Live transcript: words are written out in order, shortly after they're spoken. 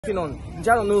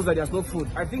Jaro knows that there's no food.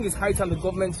 I think it's high time the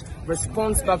government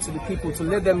responds back to the people to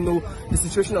let them know the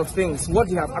situation of things, what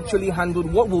they have actually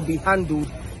handled, what will be handled,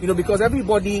 because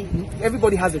everybody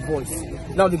has a voice.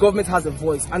 Now the government has a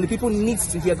voice and the people need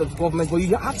to hear the government, but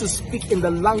you have to speak in the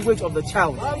language of the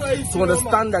child to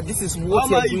understand that this is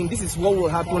what you're doing, this is what will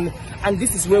happen, and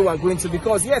this is where we're going to,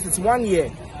 because yes, it's 1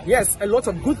 year. Yes, a lot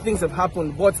of good things have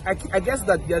happened, but I guess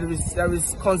that there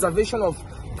is conservation of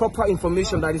proper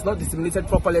information that is not disseminated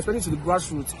properly, especially to the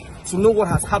grassroots, to know what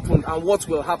has happened and what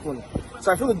will happen.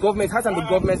 So I feel the government, has and the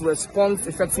government responds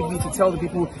effectively to tell the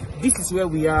people, this is where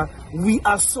we are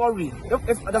sorry.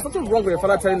 If there's nothing wrong with a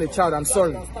father telling the child, I'm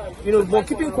sorry. But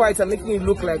keeping quiet and making it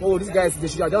look like, oh, these guys, they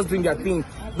should just doing their thing.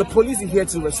 The police is here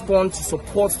to respond, to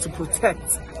support, to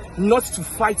protect, not to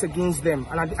fight against them.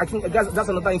 And I think that's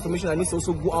another information that needs to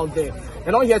also go out there.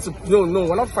 We're not here to, no,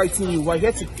 we're not fighting you. We're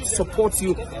here to support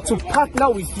you, to partner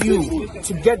with you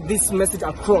to get this message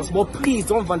across. But please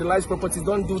don't vandalize properties,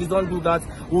 don't do this, don't do that.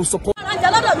 We'll support.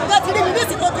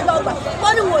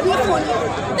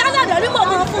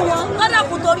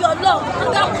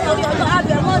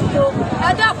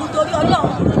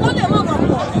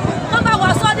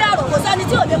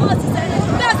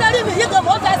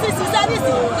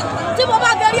 Tí mo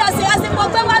bá gẹ̀rí ẹsẹ̀ mo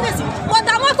gbé wá nísìn mo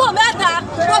ta mọ́tò mẹ́ta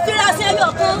mo fi ra sí ẹyọ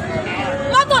kan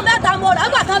mọ́tò mẹ́ta mo rà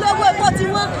gbà kan lówó epo tí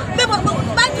wọ́n bí mo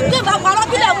bá ti gbé bá parọ́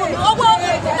kílẹ̀ mo ní owó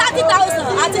 30,000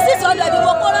 àti 600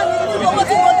 mo kó rán ní owó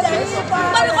tí mo jẹ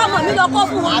wọ́n ní kọ́ mọ̀ mí lọ kó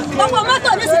fún wọn gbogbo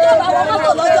mọ́tò ní sílẹ̀ bá wọ mọ́tò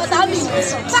lọ́jọ́ sábì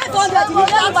 500 ní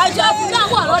ilé ìwà ìjọ fún náà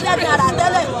wọ̀ lọ́dẹ ní ara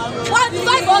tẹ́lẹ̀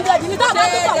 500 ní táwọn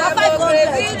tó kọ̀ wá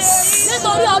 500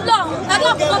 nítorí Ọlọ́run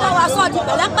ẹgbẹ́ kò bá wa sọ di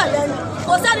pẹ̀lẹ́pẹ̀lẹ́ ni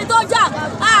kò sẹ́ni tó jà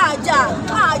àjà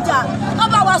kó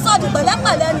bá wa sọ di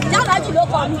pẹ̀lẹ́pẹ̀lẹ́ ni yálà jù ló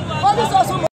kọ mi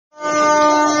oníṣòṣù.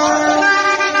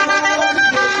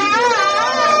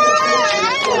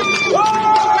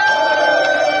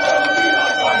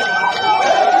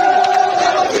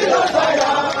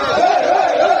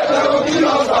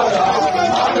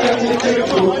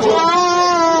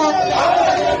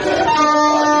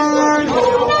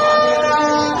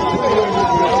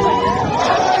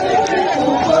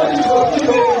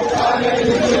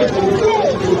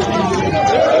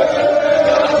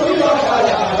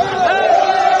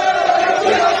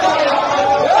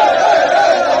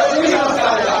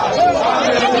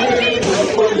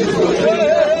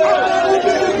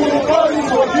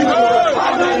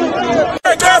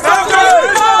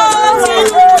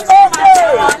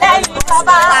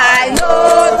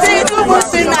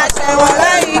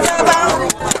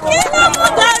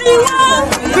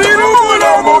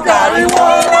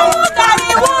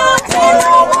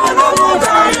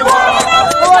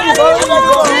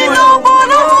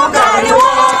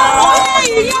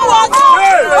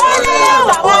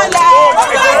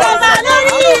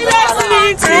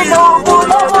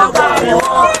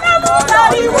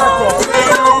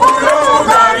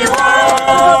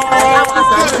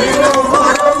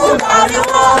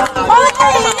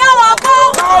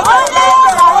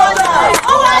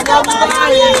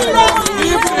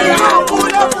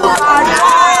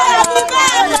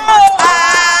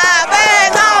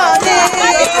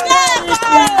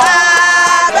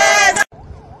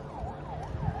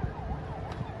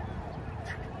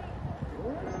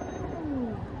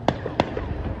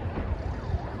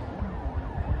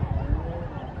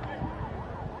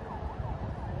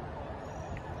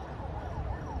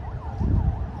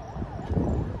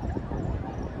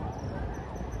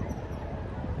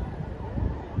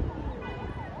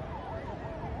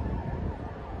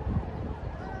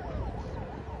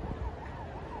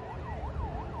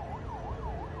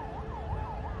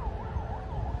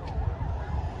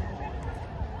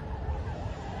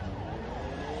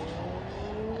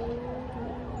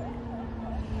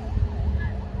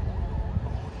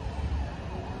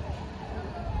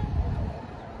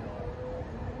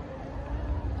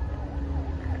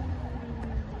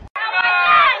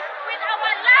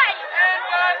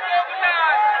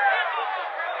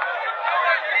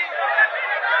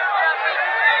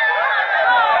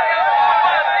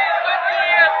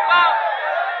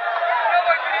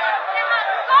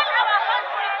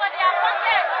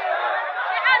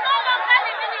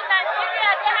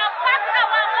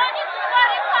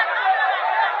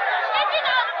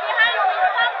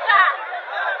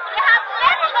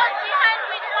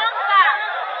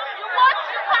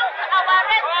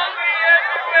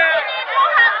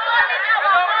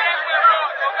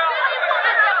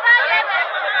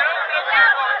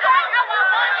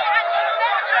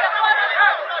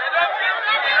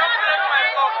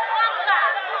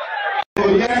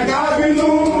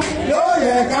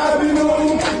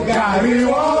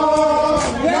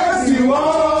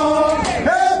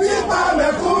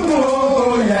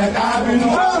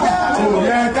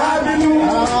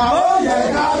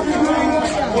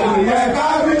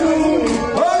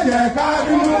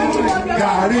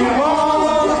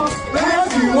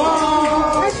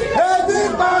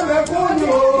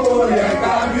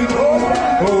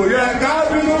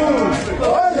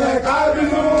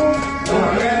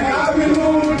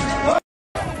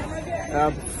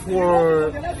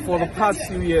 for the past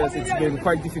few years, it's been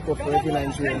quite difficult for every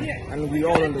Nigerian, and we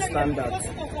all understand that.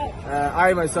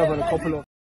 I myself and a couple of...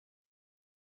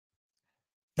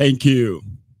 Thank you.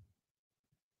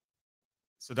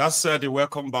 So that's the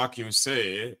welcome back, you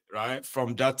say, right?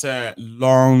 From that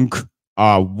long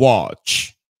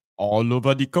watch all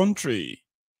over the country.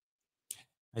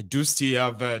 I do still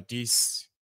have this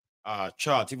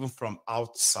chart, even from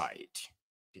outside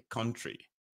the country.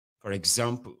 For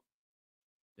example,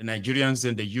 the Nigerians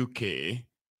in the UK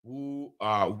who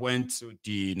went to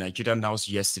the Nigerian house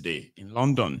yesterday in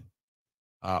London,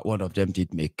 one of them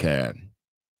did make a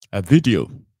video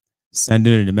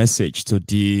sending a message to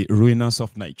the ruiners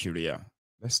of Nigeria.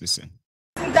 Let's listen.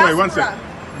 Sorry, one second.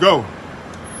 Go.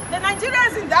 The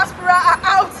Nigerians in diaspora are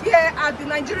out here at the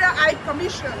Nigeria High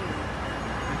Commission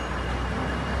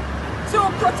to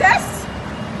protest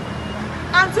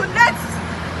and to let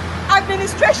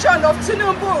administration of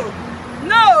Tinubu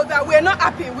know that we're not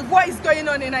happy with what is going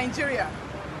on in Nigeria.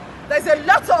 There's a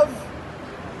lot of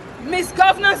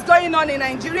misgovernance going on in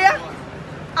Nigeria,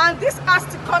 and this has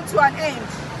to come to an end.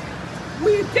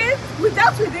 We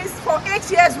dealt with this for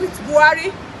 8 years with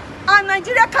Buhari, and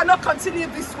Nigeria cannot continue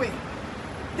this way.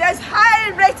 There's high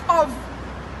rate of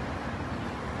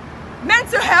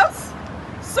mental health.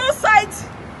 Suicide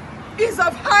is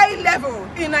of high level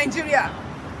in Nigeria.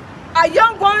 Our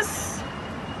young ones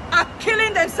are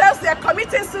killing themselves, they're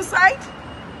committing suicide.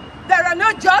 There are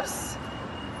no jobs.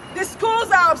 The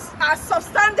schools are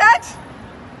substandard.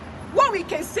 What we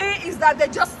can say is that they're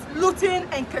just looting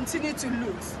and continue to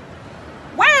loot.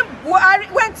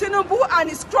 When Tinubu and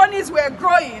his cronies were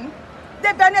growing,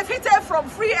 they benefited from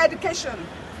free education.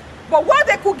 But what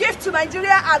they could give to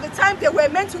Nigeria at the time they were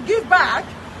meant to give back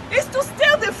is to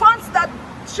steal the funds that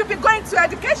should be going to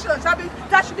education,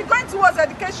 that should be going towards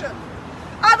education.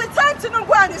 At the time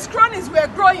Tinubu and his cronies were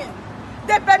growing,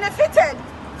 they benefited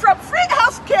from free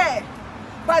health care.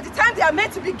 By the time they are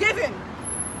meant to be given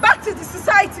back to the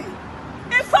society,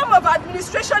 in form of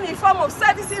administration, in form of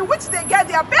service in which they get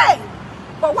their pay.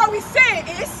 But what we say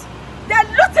is, they're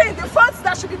looting the funds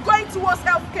that should be going towards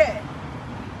healthcare.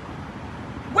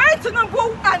 When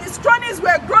Tinubu and his cronies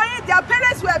were growing, their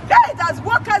parents were paid as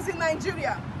workers in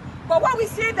Nigeria. But what we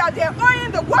see that they're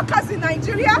owing the workers in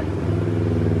Nigeria,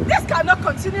 this cannot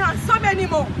continue, and so many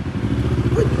more.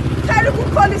 With terrible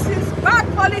policies, bad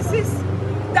policies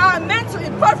that are meant to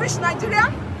impoverish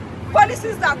Nigeria,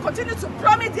 policies that continue to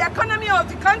plummet the economy of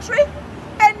the country.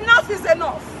 Enough is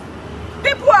enough.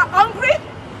 People are hungry.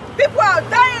 People are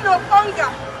dying of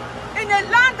hunger in a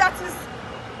land that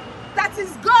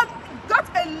is got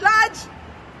a large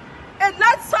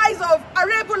size of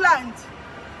arable land,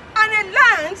 and a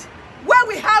land where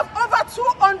we have over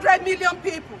 200 million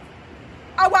people.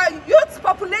 Our youth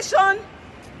population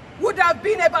would have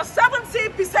been about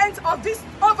 70% of this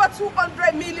over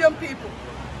 200 million people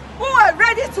who are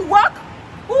ready to work,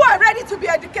 who are ready to be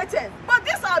educated. But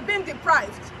these are being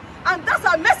deprived. And that's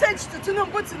our message to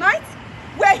Tinubu tonight.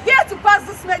 We're here to pass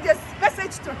this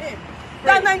message to him.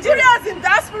 The Nigerians in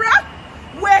diaspora,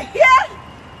 we're here.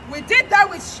 We did that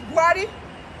with Buhari.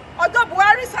 Although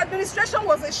Buhari's administration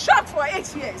was a shock for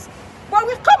 8 years. But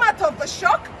we've come out of the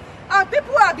shock, and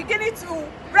people are beginning to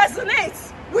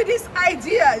resonate with these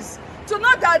ideas, to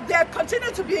know that they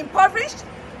continue to be impoverished.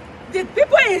 The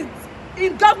people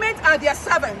in government are their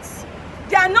servants.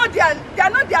 They are not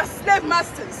their slave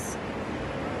masters.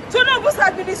 Tinubu's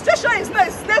administration is not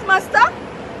a slave master.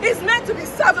 It's meant to be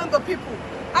serving the people.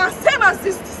 And same as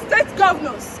the state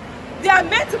governors, they are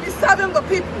meant to be serving the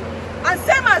people. And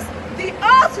same as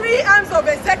all three arms of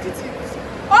executives,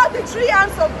 all the three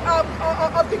arms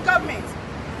of the government,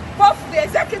 both the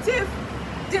executive,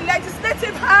 the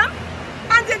legislative arm,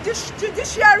 and the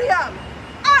judiciary arm.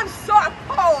 I'm so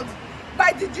appalled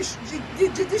by the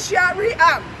judiciary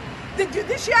arm. The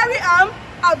judiciary arm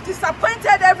have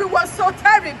disappointed everyone so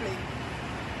terribly,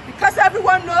 because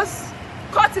everyone knows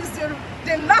court is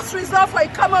the last resort for a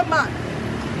common man,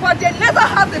 but they never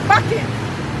have the backing.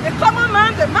 The common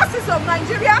man, the masses of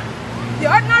Nigeria,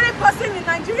 the ordinary person in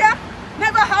Nigeria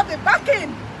never have the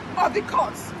backing of the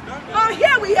courts. And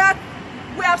here we are.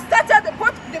 We have started,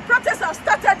 the protests have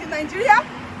started in Nigeria,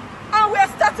 and we are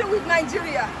starting with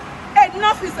Nigeria.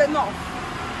 Enough is enough.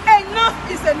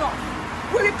 Enough is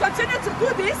enough. We will continue to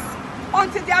do this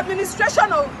until the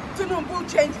administration of Tinubu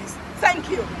changes. Thank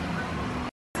you.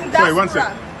 Sorry, one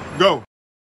second. Go.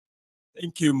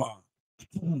 Thank you, ma.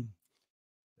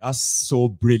 That's so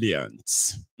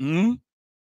brilliant.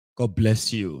 God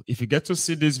bless you. If you get to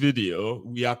see this video,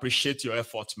 we appreciate your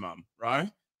effort, ma'am, right?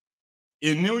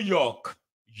 In New York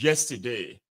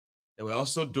yesterday, there were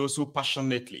also those who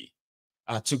passionately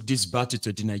took this battle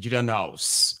to the Nigerian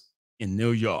house in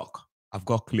New York. I've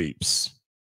got clips.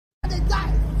 They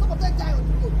die. Some of them die on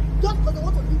the road just because they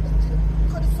want to leave Nigeria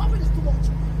because the suffering is too much.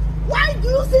 Why do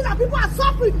you see that people are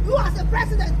suffering? You as a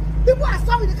president, people are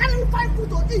suffering. They can't even find food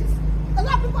to eat. A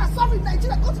lot of people are suffering in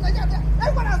Nigeria. Go to Nigeria.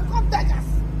 Everybody has become beggars.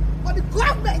 But the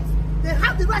government, they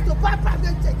have the right to buy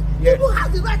private jet. Yes. People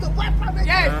have the right to buy private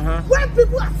jet. When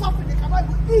people are suffering, they cannot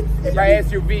even eat a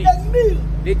SUVs. A meal.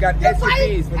 They got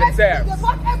SUVs for themselves. They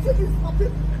bought SUVs for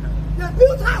people. They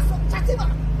built house from Chatima.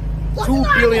 $2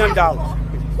 billion.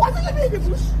 Was he living in the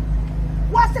bush?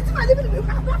 Was Chatima living in the bush?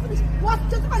 I have not finished. Was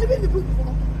Chatima living in the bush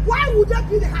before? Why would that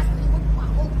be the house when people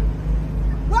are hungry?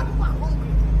 When people are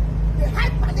hungry, they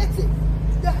hide palliative.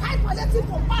 They hide palliative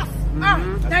from us.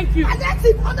 Thank you.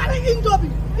 Palliative under the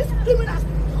Indomie. These criminals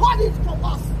hold it from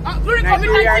us. During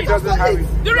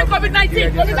COVID-19. During COVID-19.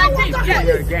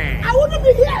 Yes. I wouldn't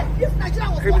be here if Nigeria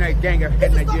was Criminal working. gang of This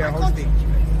is not Nigeria my country.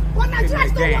 hostage. But Nigeria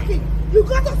is not working. You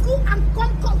go to school and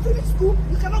come finish school,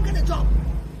 you cannot get a job.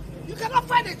 You cannot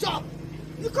find a job.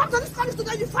 You come to this country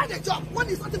today, you find a job when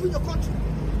it's not even your country.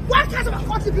 Why can't our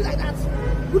country be like that?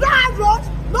 You don't have roads,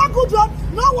 no good roads,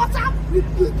 no water. You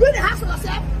build a house for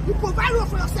yourself. You provide road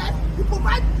for yourself. You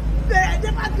provide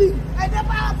never bill and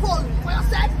never phone for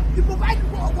yourself. You provide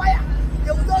wire.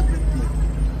 They will not bring bill.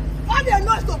 All they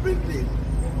know is to bring bill.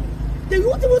 They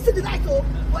won't even see the light,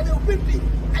 but they will bring bill,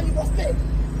 and you must pay.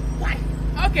 Why?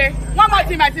 Okay, one more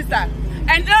thing, my sister.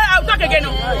 And I'll talk again.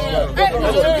 They don't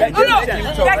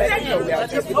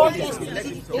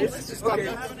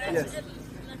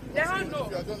know.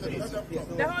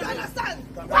 They understand?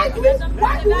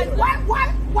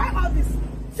 Why all this?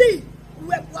 See, we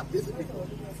were busy before.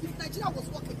 If Nigeria was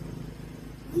working,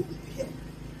 we would be here.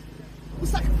 We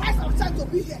sacrifice our time to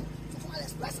be here to come and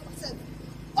express ourselves.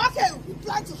 Okay, we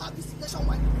plan to have this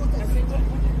nationwide protest.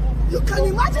 You can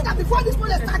imagine that before this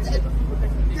protest started,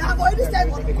 they have already said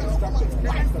what we want to come out.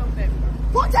 Why?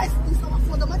 Protest is our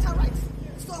fundamental right.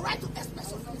 It's the right to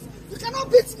express yourself. You cannot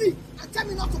beat me and tell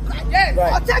me not to cry. Yes.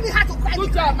 Or tell me how to cry.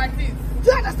 Good job, my sis.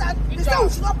 Do you understand? They say we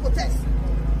should not protest.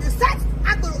 They said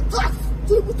Agbero talks,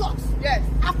 Tinubu talks. Yes.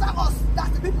 After us, that's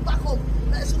the people back home.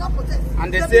 They should not protest.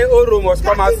 And they say Oro must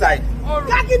come outside.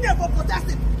 Gagging them for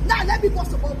protesting. Now let me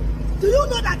bust the bubble. Do you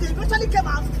know that they eventually came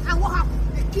out and what happened?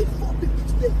 They killed 4 people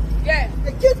today. Yes.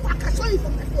 They killed, I can show you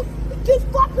from my phone. They killed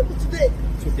 4 people today.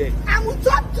 And we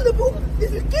told Tinubu, if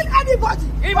you kill anybody,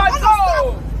 he must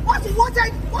go. What we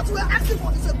wanted, what we were asking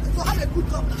for is to have a good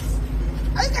governance.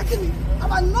 Are you getting me?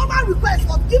 Our normal request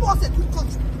was give us a good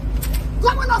country.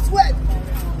 Govern us well.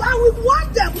 But we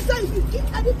want them. We say if you kill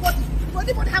anybody, if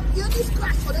anybody have any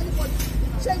scratch on anybody,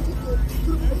 change it to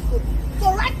Tinubu must go. So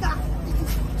right now, it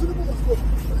is Tinubu must go.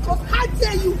 Because how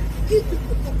dare you kill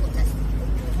people for protesting?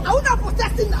 Are we not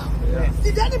protesting now? Yes.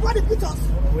 Did anybody beat us?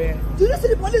 Where? Do you see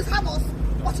the police have us?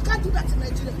 But you can't do that in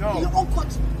Nigeria, in your own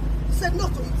country. You said no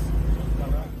to it.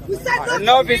 We said no.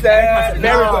 Enough is very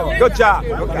good. Good job.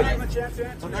 Okay.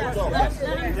 Can I talk?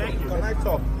 Can I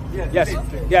talk? Yes.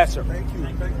 Yes, sir. Thank you.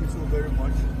 Thank you so very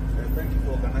much. Thank you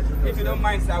for organizing this. If you don't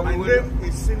mind, sir, my name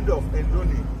is Sindof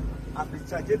Endoni. I'm in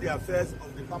charge of the affairs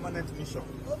of the permanent mission.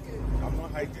 Okay. I'm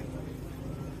not hiding.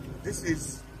 This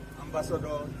is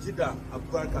Ambassador Jida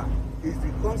Abubakar. He's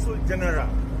the Consul General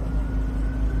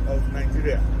of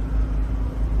Nigeria.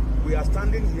 We are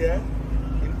standing here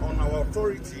on our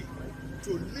authority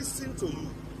to listen to you.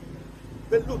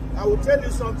 But look, I will tell you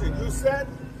something. You said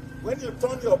when you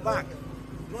turn your back,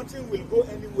 nothing will go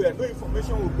anywhere. No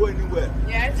information will go anywhere.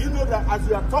 Yes. Do you know that as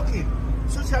we are talking,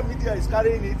 social media is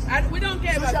carrying it? And we don't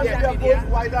care about social media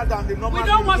goes wider than the normal. We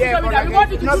don't want social media. We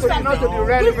want you to do something. Not to the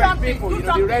relevant people. You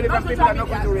know, the relevant people are not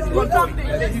going to respond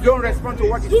to it. You don't respond to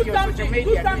what you see on social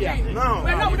media here. No.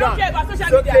 We don't care about social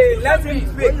media. Okay, let him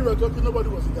speak. When you were talking, nobody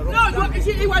was interrupting. No,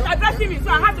 he was addressing me, so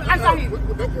I had to answer him.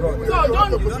 So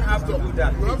don't. You don't have to do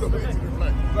that. You have to make it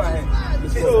reply. Go ahead.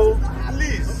 So,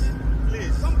 please,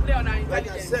 Don't play on our like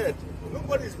I intelligence. said,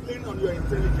 nobody is playing on your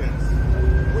intelligence.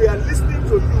 We are listening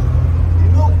to you. You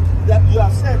know that you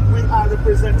have said we are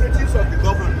representatives of the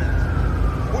government.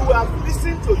 We will have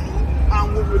listened to you and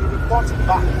we will report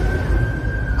back.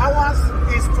 Ours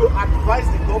is to advise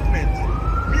the government.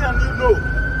 Me and you know,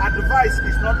 advice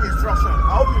is not instruction.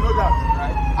 I hope you know that.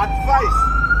 Right? Advice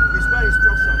is not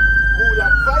instruction. We will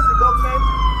advise the government.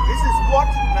 This is what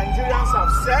Nigerians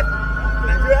have said.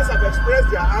 Nigerians have expressed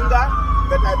their anger,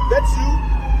 but I bet you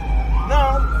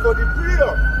now, for the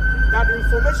period that the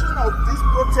information of this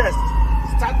protest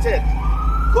started,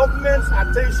 government's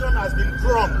attention has been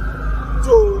drawn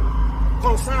to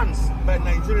concerns by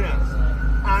Nigerians,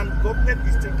 and government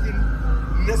is taking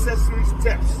necessary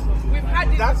steps. We've had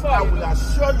this That before. I will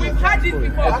assure you. We've had this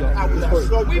before. That I will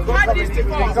assure you. We've had this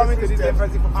before. Coming to this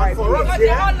university for 5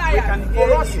 years. And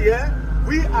for us here,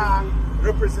 we are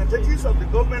representatives of the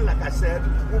government, like I said.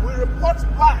 We will report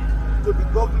back to the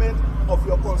government of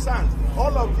your concerns.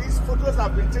 All of these photos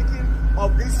have been taken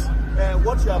of this,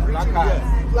 what you have written here,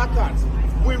 placards.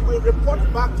 We will report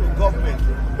back to government.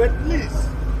 But please,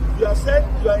 you have said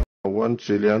you are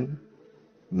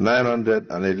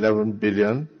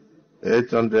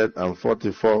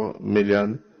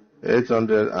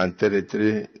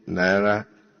 1,911,844,833 naira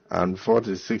and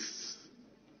 46.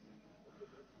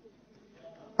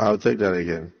 I'll take that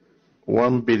again.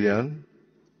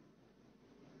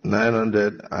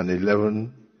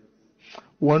 1,911,000,000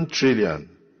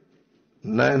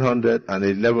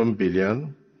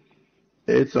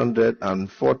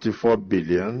 1,911,844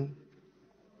 billion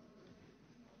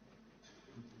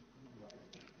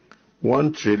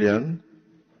 1 trillion.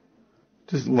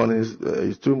 This money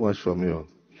is too much for me.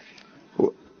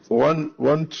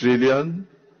 1 trillion.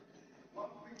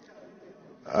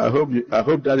 I hope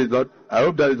that is not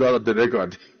on the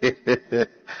record.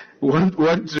 1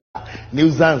 trillion.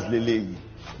 Nuisance, Lily.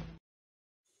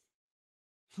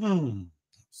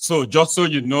 So just so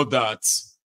you know that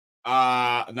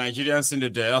Nigerians in the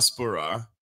diaspora,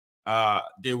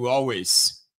 they will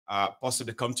always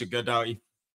possibly come together if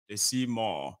they see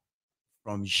more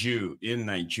from you in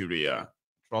Nigeria.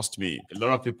 Trust me, a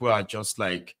lot of people are just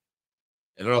like,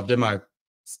 a lot of them are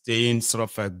staying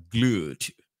sort of glued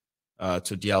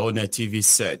to their own TV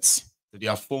sets, to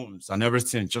their phones and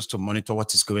everything, just to monitor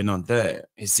what is going on there.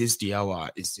 Is this the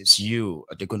hour? Is this you?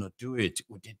 Are they going to do it?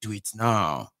 Would they do it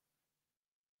now?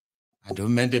 And the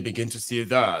moment they begin to see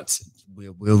that, we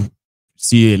will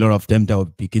see a lot of them that will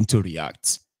begin to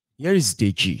react. Here is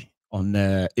Deji on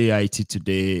AIT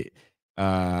today,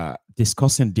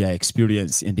 discussing their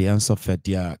experience in the hands of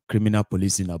their criminal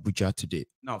police in Abuja today.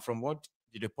 Now, from what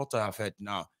the reporter have heard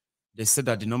now, they said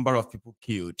that the number of people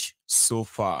killed so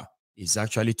far is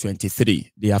actually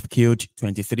 23. They have killed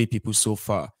 23 people so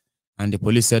far. And the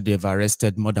police said they've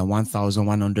arrested more than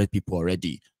 1,100 people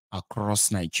already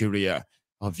across Nigeria,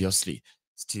 obviously.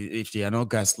 Still, if they are not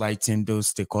gaslighting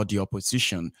those they call the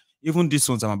opposition, even these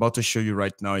ones I'm about to show you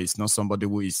right now is not somebody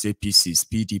who is APCs,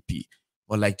 PDP,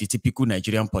 but like the typical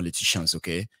Nigerian politicians,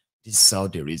 okay? This is how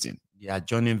they reason. The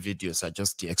adjoining videos are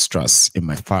just the extras in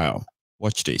my file.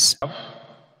 Watch this.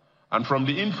 And from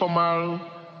the informal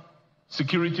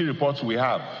security reports we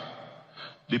have,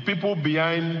 the people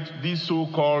behind this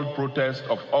so-called protest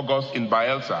of August in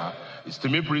Bayelsa is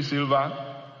Timothy Silva,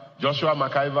 Joshua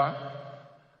McIver,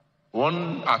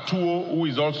 one Atuo who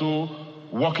is also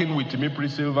working with Timothy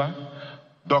Silva,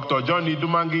 Dr. Johnny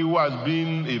Dumangi, who has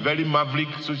been a very maverick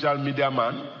social media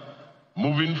man,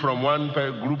 moving from one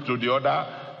group to the other.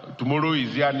 Tomorrow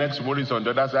is here, next tomorrow is on the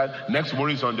other side, next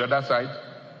tomorrow is on the other side.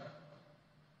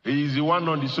 He is the one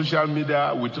on the social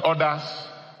media with others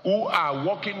who are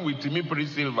working with Timothy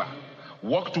Silva,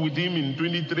 worked with him in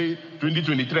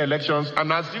 2023 elections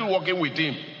and are still working with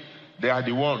him. They are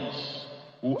the ones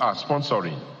who are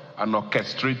sponsoring and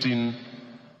orchestrating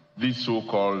this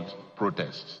so-called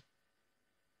protest.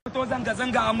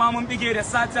 Zanga-zanga amma mun bige da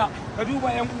sata, ka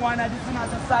duba yan uwana duk suna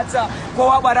sata,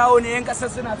 kowa barawo ne yan kasar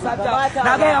suna sata.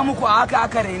 Na ga ya muku haka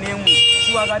aka rene mu,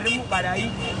 shugabannin mu barayi,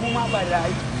 kuma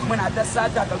barayi, muna ta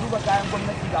sata, ka duba kayan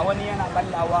gwamnati ga wani yana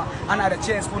ballawa, ana da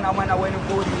chance kuna mana wani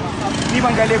gori. Ni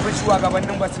ban ga laifin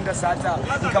shugabannin ba sun da sata,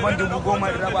 kaman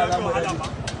 10,000 raba za mu rabu.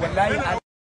 Wallahi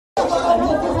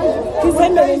kin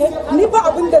san menene ni ba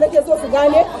abin da nake so su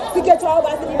gane suke cewa ba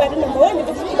su diba dinnan ba wanda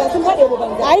duk su ba sun fade mu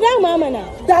banza ai da mama na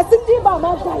da sun diba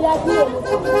ma ka ya fiye mu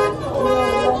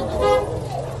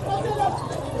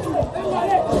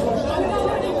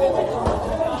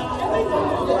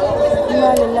inna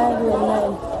lillahi wa inna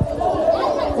ilaihi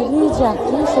Khadija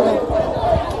kin shiga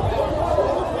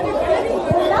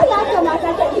Allah ka mata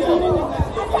ta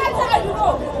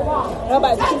raba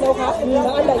cikin dauka dan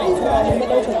Allah ya tsara mu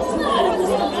dauka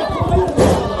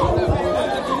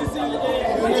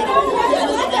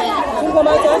kun ga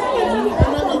mata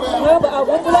raba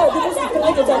abu kula da duk su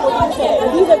ake ta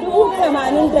kudi da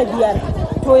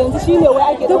 85,000 to yanzu shine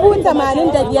wai ake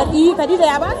 85,000 Khadija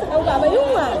ya ba su dauka ba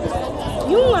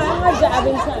yunwa har da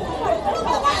abinci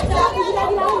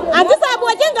a ji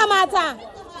sabokin ga mata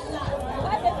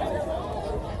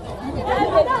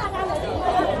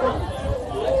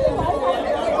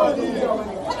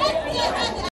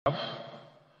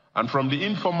And from the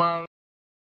informal.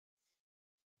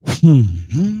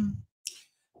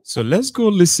 So let's go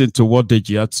listen to what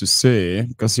Deji had to say,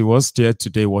 because he was there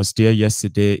today, was there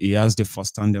yesterday. He has the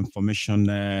first-hand information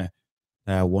that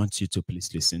that I want you to please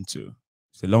listen to.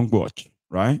 It's a long watch,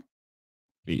 right?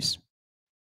 Please.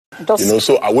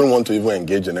 So I wouldn't want to even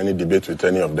engage in any debate with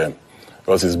any of them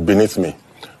because it's beneath me.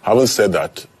 Having said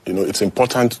that, it's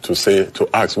important to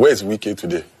ask, where is Wike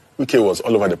today? Wike was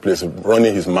all over the place,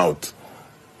 running his mouth.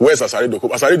 Where's Asari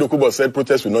Dokubo? Asari Dokubo said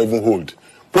protests will not even hold.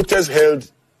 Protests held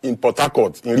in Port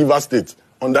Harcourt, in Rivers State,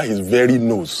 under his very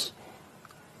nose.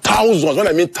 Thousands, when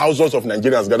I mean thousands of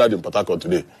Nigerians gathered in Port Harcourt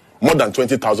today. More than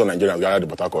 20,000 Nigerians gathered in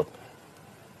Port Harcourt.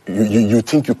 You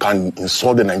think you can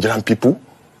insult the Nigerian people?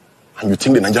 And you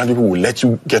think the Nigerian people will let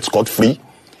you get scot-free?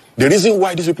 The reason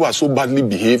why these people are so badly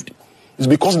behaved is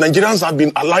because Nigerians have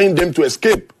been allowing them to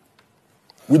escape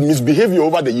with misbehavior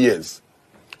over the years.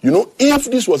 If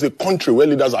this was a country where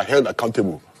leaders are held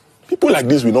accountable, people like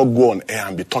this will not go on air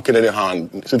and be talking anyhow,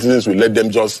 and citizens will let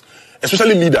them just,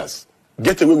 especially leaders,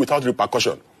 get away without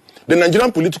repercussion. The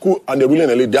Nigerian political and the ruling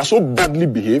elite, they are so badly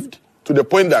behaved to the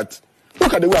point that,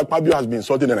 look at the way Akpabio has been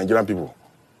insulting the Nigerian people.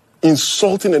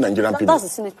 Insulting the Nigerian people. That's the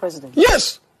Senate president.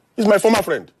 Yes. He's my former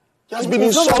friend. He has been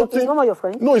insulting. He's not your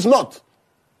friend? No, he's not.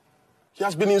 He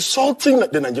has been insulting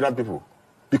the Nigerian people.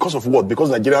 Because of what?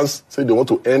 Because Nigerians say they want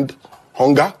to end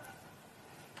hunger.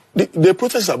 The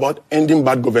protest is about ending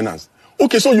bad governance.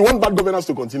 Okay, so you want bad governance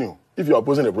to continue if you are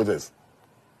opposing the protest.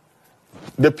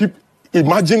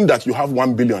 Imagine that you have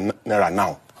 1 billion naira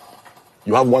now.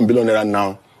 You have 1 billion naira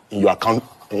now in your account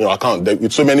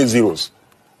with so many zeros.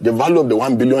 The value of the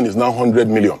 1 billion is now 100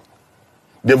 million.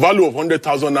 The value of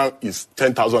 100,000 now is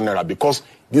 10,000 naira because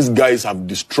these guys have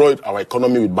destroyed our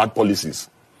economy with bad policies.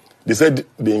 They said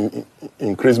they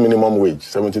increased minimum wage,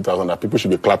 70,000, that people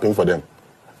should be clapping for them.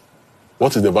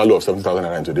 What is the value of 70,000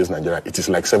 naira in today's Nigeria? It is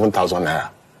like 7,000 naira.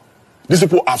 These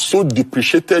people have so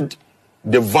depreciated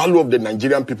the value of the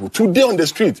Nigerian people. Today on the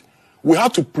street, we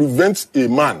have to prevent a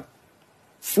man,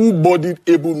 full-bodied,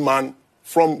 able man,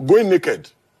 from going naked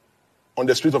on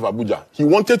the street of Abuja. He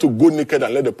wanted to go naked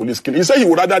and let the police kill him. He said he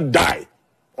would rather die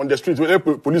on the street, let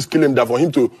the police kill him, than for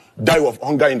him to die of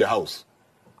hunger in the house.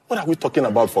 What are we talking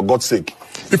about, for God's sake?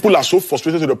 People are so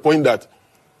frustrated to the point that,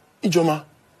 Ijoma,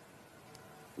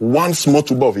 one small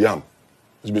tuber of yam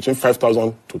is between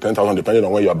 5,000 to 10,000, depending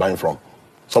on where you are buying from.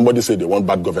 Somebody said they want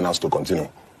bad governance to continue.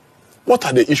 What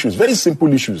are the issues? Very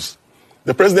simple issues.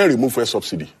 The president removed fuel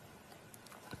subsidy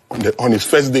on his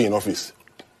first day in office.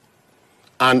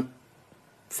 And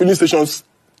filling stations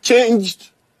changed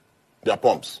their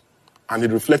pumps. And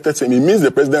it reflected saying it means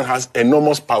the president has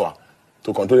enormous power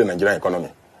to control the Nigerian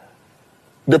economy.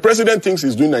 The president thinks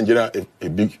he's doing Nigeria a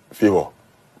big favor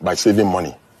by saving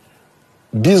money.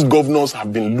 These governors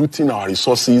have been looting our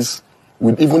resources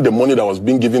with even the money that was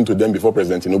being given to them before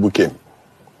President Tinubu came.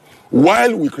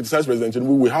 While we criticize President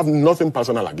Tinubu, we have nothing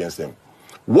personal against him.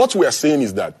 What we are saying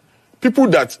is that people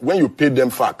that, when you pay them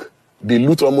FAC, they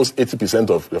loot almost 80%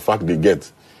 of the FAC they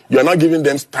get. You are now giving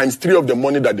them times 3 of the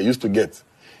money that they used to get.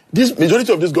 This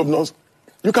majority of these governors,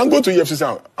 you can go to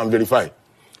EFCC and verify.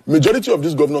 Majority of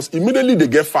these governors, immediately they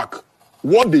get FAC.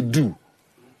 What they do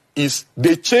is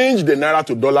they change the naira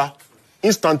to dollar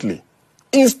instantly.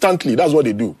 Instantly, that's what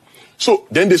they do. So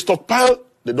then they stockpile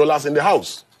the dollars in the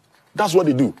house. That's what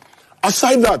they do.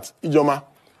 Aside that, Ijoma,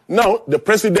 now the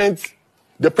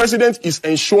president is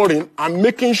ensuring and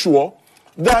making sure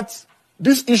that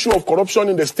this issue of corruption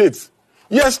in the states,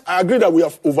 yes, I agree that we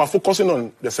are over-focusing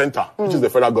on the center, which is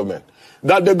the federal government,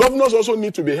 that the governors also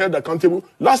need to be held accountable.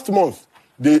 Last month,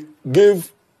 the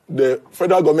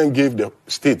federal government gave the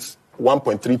states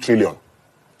 1.3 trillion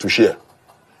to share.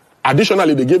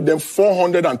 Additionally, they gave them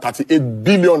 438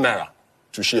 billion naira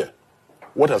to share.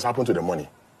 What has happened to the money?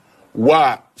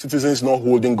 Why are citizens not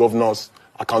holding governors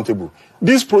accountable?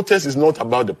 This protest is not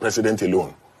about the president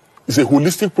alone. It's a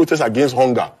holistic protest against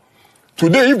hunger.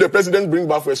 Today, if the president brings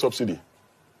back fuel subsidy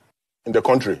in the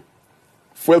country,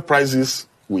 fuel prices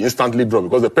will instantly drop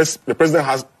because the president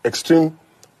has extreme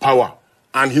power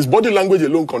and his body language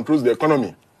alone controls the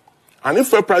economy. And if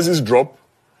fuel prices drop,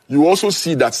 you also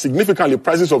see that significantly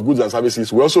prices of goods and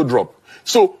services will also drop.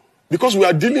 So, because we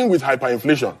are dealing with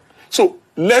hyperinflation. So,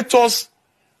 let us,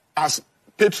 as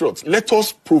patriots, let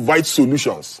us provide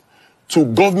solutions to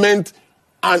government,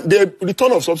 and the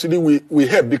return of subsidy will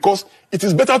help, because it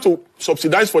is better to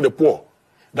subsidize for the poor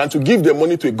than to give the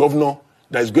money to a governor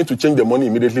that is going to change the money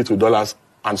immediately to dollars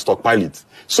and stockpile it.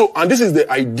 So, and this is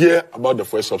the idea about the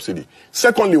fuel subsidy.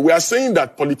 Secondly, we are saying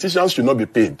that politicians should not be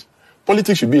paid.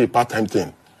 Politics should be a part-time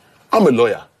thing. I'm a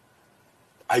lawyer.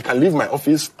 I can leave my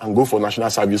office and go for national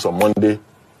service on Monday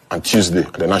and Tuesday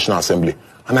at the National Assembly.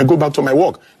 And I go back to my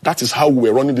work. That is how we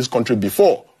were running this country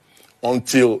before.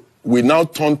 Until we now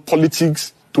turn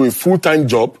politics to a full-time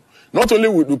job. Not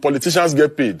only do politicians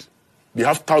get paid, They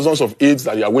have thousands of aides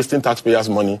that they are wasting taxpayers'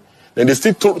 money. Then they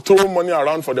still throw money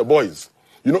around for the boys.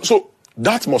 You know, so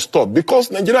that must stop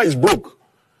because Nigeria is broke.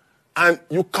 And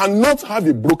you cannot have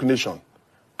a broke nation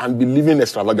and be living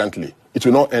extravagantly. It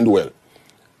will not end well.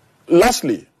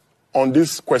 Lastly, on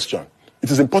this question,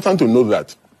 it is important to know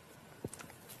that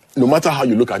no matter how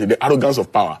you look at it, the arrogance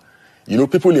of power, you know,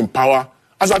 people in power,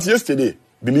 as at yesterday,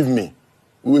 believe me,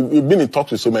 we've been in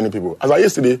talks with so many people. As at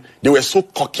yesterday, they were so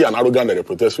cocky and arrogant that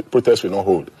the protests will not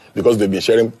hold because they've been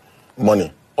sharing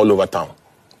money all over town.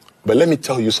 But let me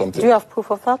tell you something. Do you have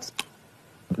proof of that?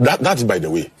 That's by the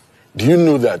way. Do you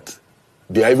know that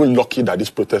they are even lucky that this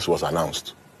protest was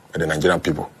announced by the Nigerian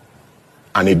people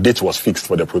and a date was fixed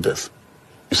for the protest?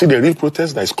 You see the real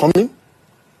protest that is coming,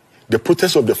 the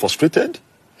protest of the frustrated,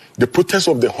 the protest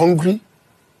of the hungry,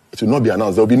 it will not be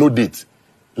announced. There will be no date.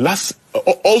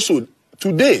 Also,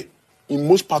 today, in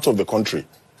most parts of the country,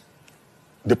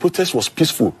 the protest was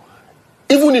peaceful.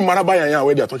 Even in Marabaya,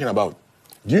 where they are talking about,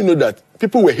 do you know that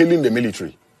people were hailing the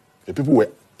military? The people were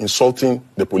insulting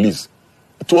the police.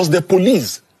 It was the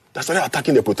police that started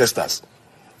attacking the protesters.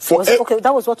 Okay,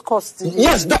 that was what caused it.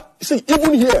 Yes, see,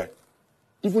 even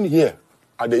here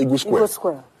at the Eagle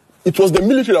Square, it was the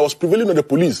military that was prevailing on the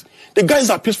police. The guys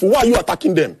are peaceful. Why are you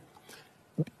attacking them?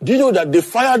 Do you know that they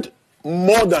fired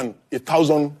more than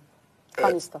 1,000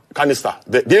 canister?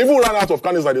 They even ran out of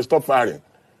canister. They stopped firing.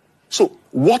 So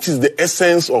what is the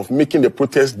essence of making the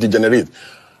protest degenerate?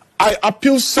 I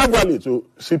appealed severally to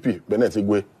CP Bennett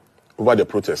Igwe over the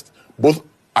protest, both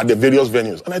at the various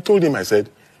venues. And I told him, I said,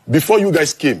 before you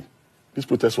guys came, this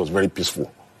protest was very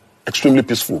peaceful, extremely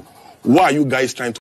peaceful. Why are you guys trying to